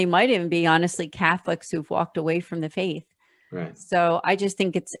 And they might even be, honestly, Catholics who've walked away from the faith. Right. So I just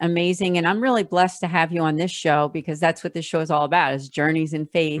think it's amazing. And I'm really blessed to have you on this show, because that's what this show is all about, is journeys in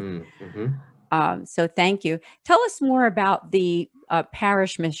faith. So thank you. Tell us more about the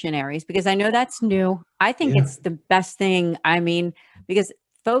parish missionaries, because I know that's new. I think it's the best thing. I mean, because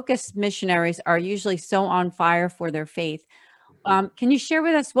Focus missionaries are usually so on fire for their faith. Can you share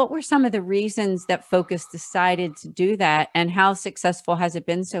with us what were some of the reasons that Focus decided to do that, and how successful has it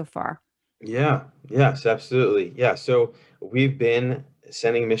been so far? Yeah, yes, absolutely. Yeah, so we've been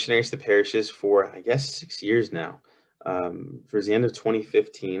sending missionaries to parishes for, I guess, 6 years now. Towards the end of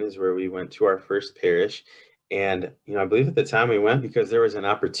 2015 is where we went to our first parish. And, I believe at the time we went because there was an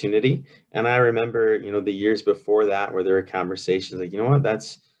opportunity. And I remember, the years before that where there were conversations like, you know what,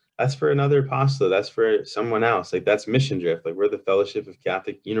 that's for another apostolate, that's for someone else. Like that's Mission Drift, like we're the Fellowship of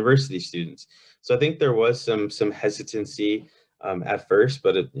Catholic University Students. So I think there was some hesitancy at first,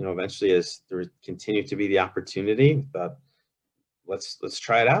 but eventually, as there continued to be the opportunity, thought, let's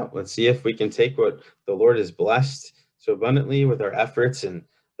try it out. Let's see if we can take what the Lord has blessed so abundantly with our efforts and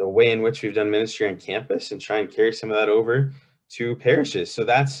the way in which we've done ministry on campus, and try and carry some of that over to parishes. So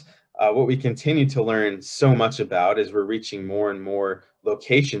that's what we continue to learn so much about as we're reaching more and more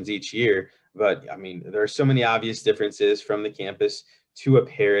locations each year. But I mean, there are so many obvious differences from the campus to a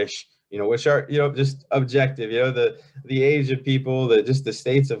parish, which are, just objective, the age of people, just the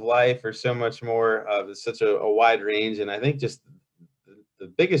states of life are so much more of such a wide range. And I think just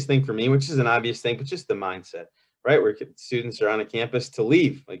the biggest thing for me, which is an obvious thing, but just the mindset, right? Where students are on a campus to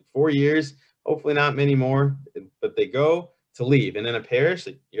leave, like 4 years, hopefully not many more, but they go to leave. And in a parish,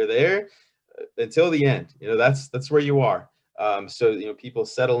 you're there until the end, that's where you are. So, people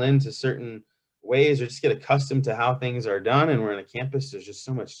settle into certain ways or just get accustomed to how things are done. And we're on a campus, there's just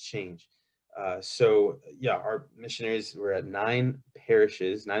so much change. So yeah, our missionaries were at 9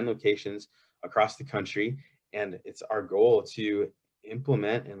 parishes, 9 locations across the country. And it's our goal to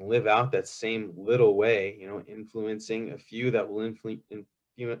implement and live out that same little way, influencing a few that will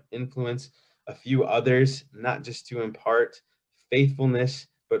influence a few others, not just to impart faithfulness,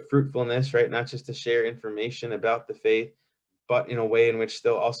 but fruitfulness, right? Not just to share information about the faith, but in a way in which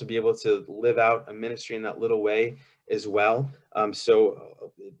they'll also be able to live out a ministry in that little way as well.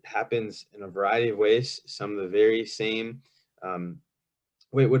 So it happens in a variety of ways. Some of the very same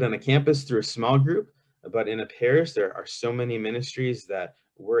way it would on a campus through a small group, but in a parish, there are so many ministries that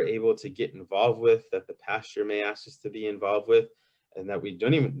we're able to get involved with, that the pastor may ask us to be involved with, and that we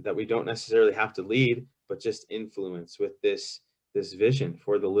don't necessarily have to lead, but just influence with this vision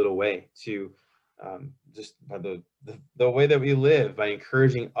for the little way to just by the way that we live, by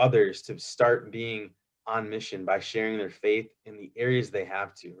encouraging others to start being on mission, by sharing their faith in the areas they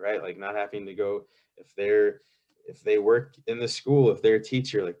have to, right? Like not having to go, if they work in the school, if they're a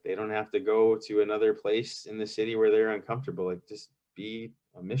teacher, like they don't have to go to another place in the city where they're uncomfortable. Like just be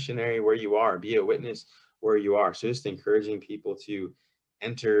a missionary where you are, be a witness where you are. So just encouraging people to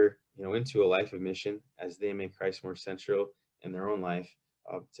enter, into a life of mission as they make Christ more central in their own life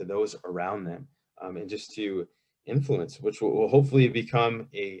to those around them, and just to influence, which will hopefully become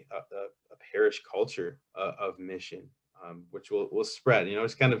a parish culture of mission, which will spread.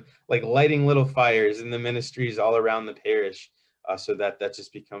 It's kind of like lighting little fires in the ministries all around the parish, so that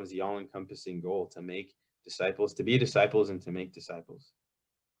just becomes the all-encompassing goal to make disciples, to be disciples, and to make disciples.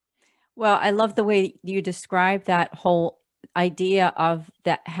 Well, I love the way you describe that whole idea of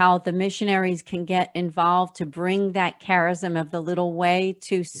that, how the missionaries can get involved to bring that charism of the little way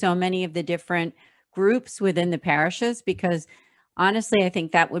to so many of the different groups within the parishes, because honestly, I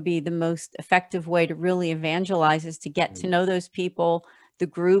think that would be the most effective way to really evangelize, is to get to know those people, the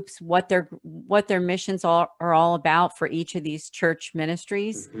groups, what their missions are all about for each of these church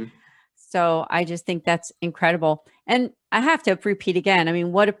ministries. Mm-hmm. So I just think that's incredible. And I have to repeat again, I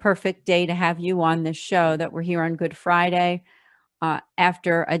mean, what a perfect day to have you on this show, that we're here on Good Friday,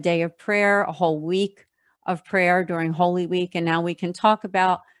 after a day of prayer, a whole week of prayer during Holy Week. And now we can talk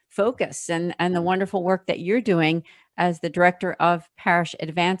about Focus and the wonderful work that you're doing as the director of parish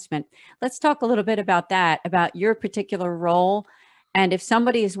advancement. Let's talk a little bit about that, about your particular role. And if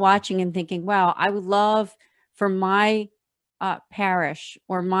somebody is watching and thinking, wow, I would love for my parish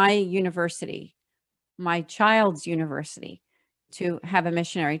or my university, my child's university, to have a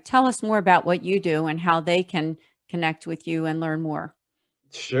missionary, tell us more about what you do and how they can connect with you and learn more.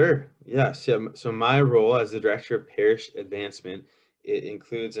 Sure. Yes. Yeah. So my role as the director of parish advancement, it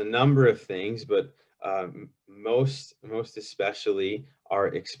includes a number of things, but most especially our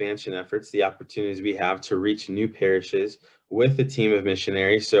expansion efforts, the opportunities we have to reach new parishes with a team of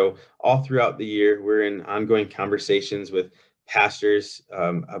missionaries. So all throughout the year, we're in ongoing conversations with pastors,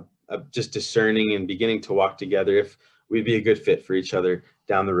 just discerning and beginning to walk together if we'd be a good fit for each other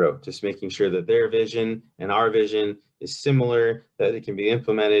down the road, just making sure that their vision and our vision is similar, that it can be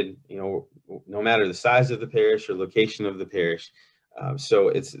implemented, no matter the size of the parish or location of the parish. So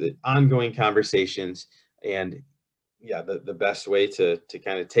it's the ongoing conversations, and yeah, the best way to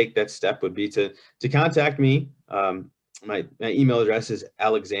kind of take that step would be to contact me. my email address is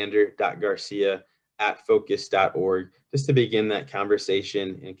alexander.garcia@focus.org, just to begin that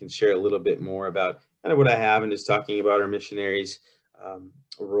conversation, and can share a little bit more about kind of what I have, and just talking about our missionaries'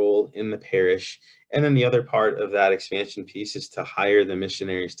 role in the parish. And then the other part of that expansion piece is to hire the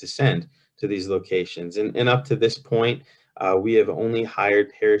missionaries to send to these locations. And up to this point, we have only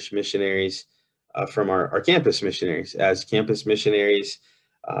hired parish missionaries from our campus missionaries. As campus missionaries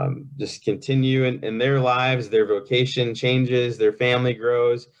just continue in their lives, their vocation changes, their family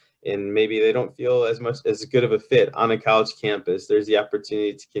grows, and maybe they don't feel as good of a fit on a college campus, there's the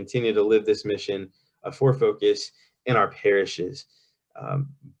opportunity to continue to live this mission for Focus in our parishes.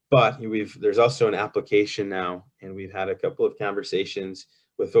 But there's also an application now, and we've had a couple of conversations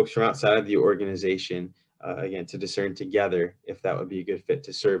with folks from outside of the organization, again, to discern together if that would be a good fit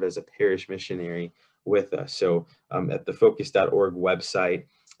to serve as a parish missionary with us. So at the focus.org website,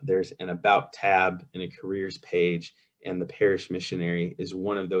 there's an About tab and a careers page, and the parish missionary is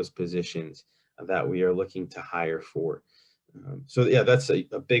one of those positions that we are looking to hire for. So yeah, that's a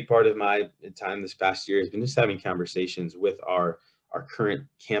big part of my time this past year has been just having conversations with our current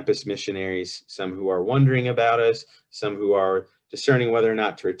campus missionaries, some who are wondering about us, some who are discerning whether or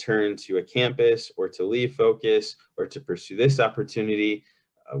not to return to a campus or to leave Focus or to pursue this opportunity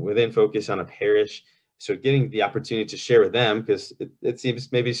within Focus on a parish. So getting the opportunity to share with them, because it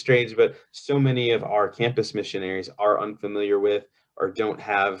seems maybe strange, but so many of our campus missionaries are unfamiliar with, or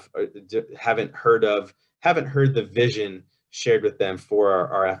haven't heard the vision shared with them for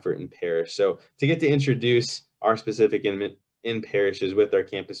our effort in parish. So to get to introduce our specific in parishes with our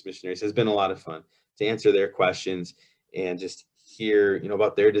campus missionaries has been a lot of fun, to answer their questions and just hear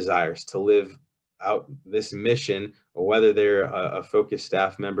about their desires to live out this mission, or whether they're a Focus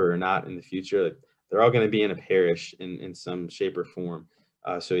staff member or not in the future. Like, they're all going to be in a parish in some shape or form.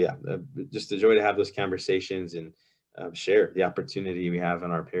 So yeah, just a joy to have those conversations and share the opportunity we have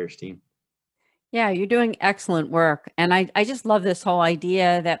on our parish team. Yeah, you're doing excellent work. And I just love this whole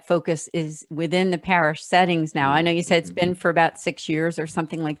idea that Focus is within the parish settings now. I know you said it's been for about 6 years or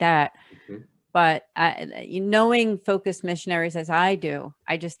something like that. Mhm. But knowing Focus missionaries as I do,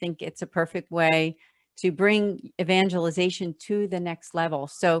 I just think it's a perfect way to bring evangelization to the next level.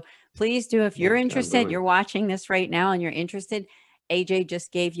 So please do, if you're interested, you're watching this right now and you're interested, AJ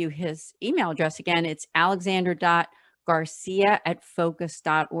just gave you his email address again. It's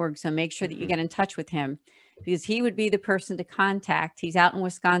alexander.garcia@focus.org. So make sure that you get in touch with him, because he would be the person to contact. He's out in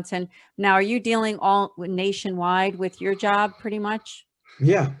Wisconsin. Now, are you dealing all nationwide with your job pretty much?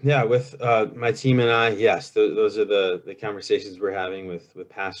 Yeah. With my team and I, yes, those are the conversations we're having with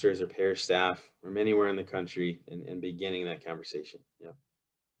pastors or parish staff from anywhere in the country, and beginning that conversation. Yeah.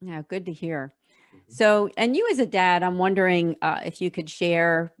 Yeah, good to hear. So, and you as a dad, I'm wondering if you could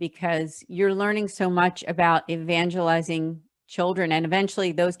share, because you're learning so much about evangelizing children, and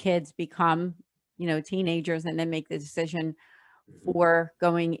eventually those kids become, teenagers, and then make the decision for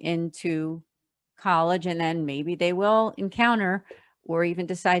going into college, and then maybe they will encounter or even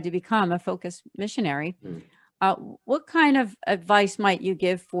decide to become a Focus missionary. What kind of advice might you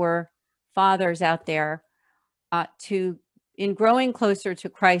give for fathers out there in growing closer to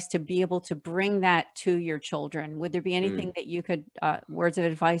Christ, to be able to bring that to your children? Would there be anything that you could, words of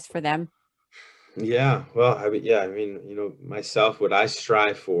advice for them? Yeah. Well, I mean, myself, what I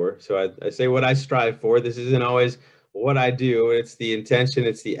strive for. So I say what I strive for. This isn't always what I do. It's the intention,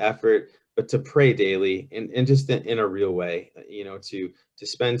 it's the effort, but to pray daily, and just in a real way, to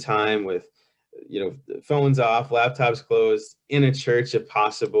spend time with, phones off, laptops closed, in a church if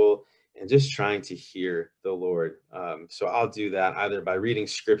possible, and just trying to hear the Lord. So I'll do that either by reading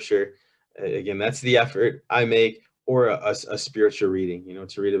scripture. Again, that's the effort I make, or a spiritual reading,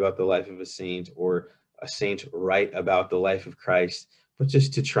 to read about the life of a saint, or a saint write about the life of Christ, but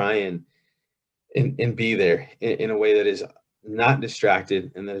just to try and be there in a way that is not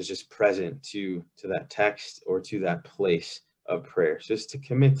distracted, and that is just present to that text or to that place of prayer, just to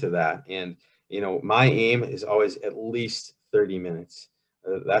commit to that. And, my aim is always at least 30 minutes.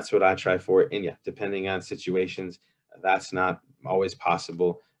 That's what I try for. And yeah, depending on situations, that's not always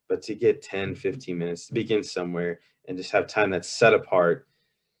possible, but to get 10, 15 minutes to begin somewhere, and just have time that's set apart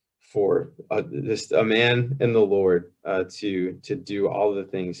for just a man in the Lord, to do all the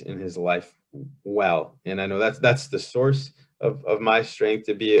things in his life well. And I know that's the source of my strength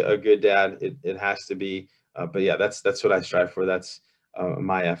to be a good dad. It has to be, but yeah, that's what I strive for. That's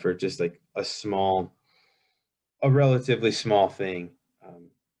my effort, just like a relatively small thing,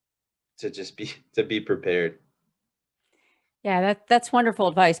 to be prepared. Yeah, that's wonderful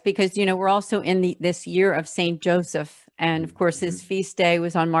advice because we're also in this year of Saint Joseph, and of course his feast day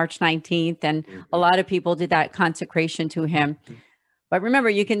was on March 19th, and a lot of people did that consecration to him. But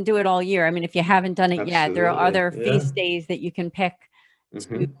remember, you can do it all year. I mean, if you haven't done it yet, there are Absolutely. other Yeah. feast days that you can pick to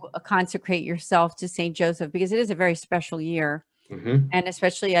Hmm. consecrate yourself to Saint Joseph because it is a very special year, Hmm. and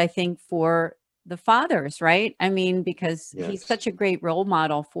especially I think for the fathers, right? I mean, because he's Yes. such a great role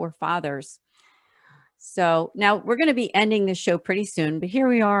model for fathers. So now we're going to be ending the show pretty soon, but here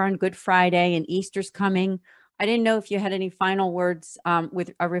we are on Good Friday and Easter's coming. I didn't know if you had any final words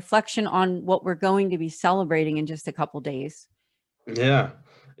with a reflection on what we're going to be celebrating in just a couple days. Yeah.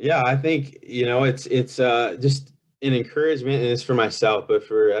 Yeah, I think, it's just an encouragement, and it's for myself, but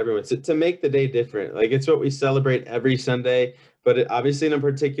for everyone to make the day different. Like, it's what we celebrate every Sunday, but obviously in a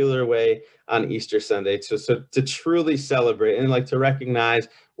particular way on Easter Sunday. So to truly celebrate and like to recognize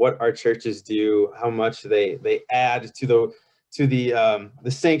what our churches do, how much they add to the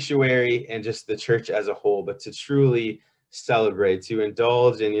sanctuary and just the church as a whole, but to truly celebrate, to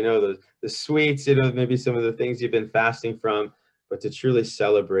indulge in, the sweets, maybe some of the things you've been fasting from, but to truly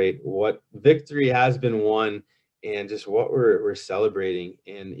celebrate what victory has been won and just what we're celebrating.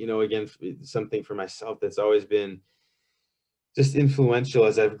 And, again, something for myself that's always been just influential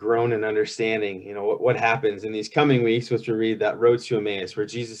as I've grown in understanding, what happens in these coming weeks, which we read that road to Emmaus, where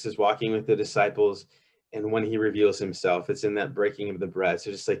Jesus is walking with the disciples. And when he reveals himself, it's in that breaking of the bread.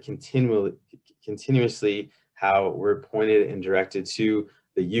 So just like continuously how we're pointed and directed to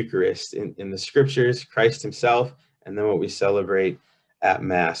the Eucharist in the scriptures, Christ himself, and then what we celebrate at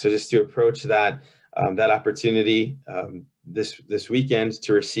Mass. So just to approach that opportunity this weekend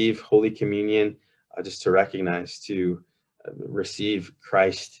to receive Holy Communion, just to recognize, to receive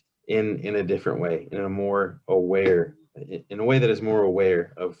Christ in a different way, in a way that is more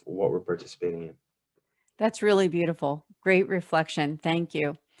aware of what we're participating in. That's really beautiful. Great reflection. Thank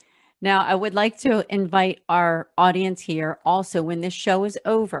you. Now, I would like to invite our audience here also when this show is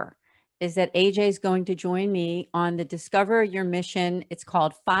over, is that AJ is going to join me on the Discover Your Mission. It's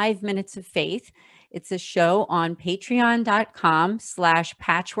called 5 Minutes of Faith. It's a show on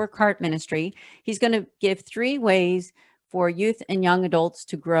patreon.com/Patchwork Heart Ministry. He's going to give 3 ways for youth and young adults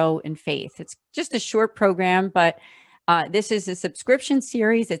to grow in faith. It's just a short program, but this is a subscription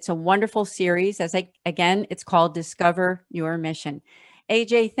series. It's a wonderful series. Again, it's called Discover Your Mission.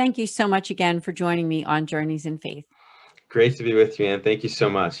 AJ, thank you so much again for joining me on Journeys in Faith. Great to be with you, Ann. Thank you so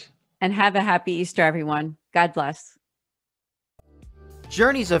much. And have a happy Easter, everyone. God bless.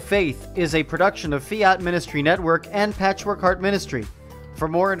 Journeys of Faith is a production of Fiat Ministry Network and Patchwork Heart Ministry. For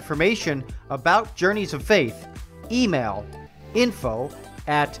more information about Journeys of Faith, email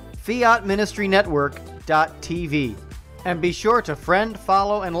info@fiatministrynetwork.tv. And be sure to friend,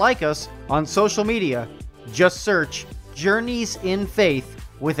 follow, and like us on social media. Just search Journeys in Faith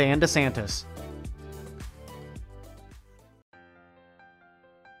with Ann DeSantis.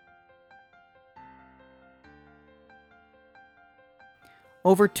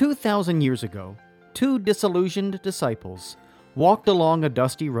 Over 2,000 years ago, 2 disillusioned disciples walked along a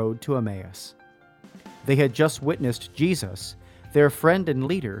dusty road to Emmaus. They had just witnessed Jesus, their friend and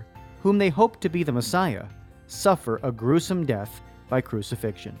leader, whom they hoped to be the Messiah, suffer a gruesome death by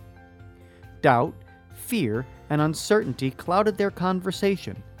crucifixion. Doubt, fear, and uncertainty clouded their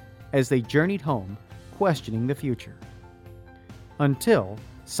conversation as they journeyed home, questioning the future. Until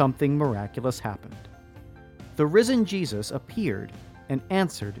something miraculous happened. The risen Jesus appeared and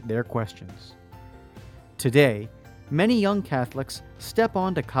answered their questions. Today, many young Catholics step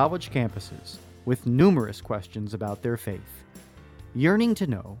onto college campuses with numerous questions about their faith, yearning to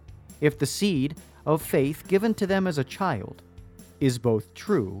know if the seed of faith given to them as a child is both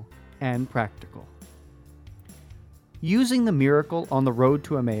true and practical. Using the miracle on the road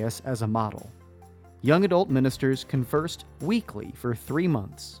to Emmaus as a model, young adult ministers conversed weekly for 3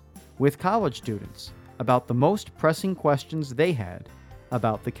 months with college students about the most pressing questions they had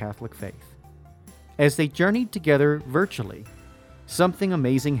about the Catholic faith. As they journeyed together virtually, something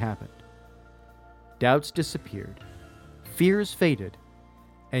amazing happened. Doubts disappeared, fears faded,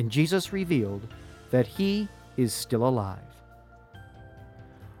 and Jesus revealed that He is still alive.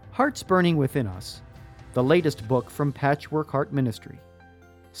 Hearts Burning Within Us, the latest book from Patchwork Heart Ministry,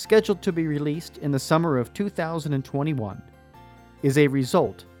 scheduled to be released in the summer of 2021, is a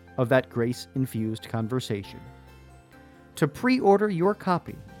result of that grace-infused conversation. To pre-order your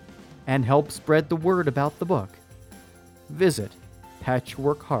copy and help spread the word about the book, visit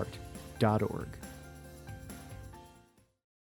patchworkheart.org.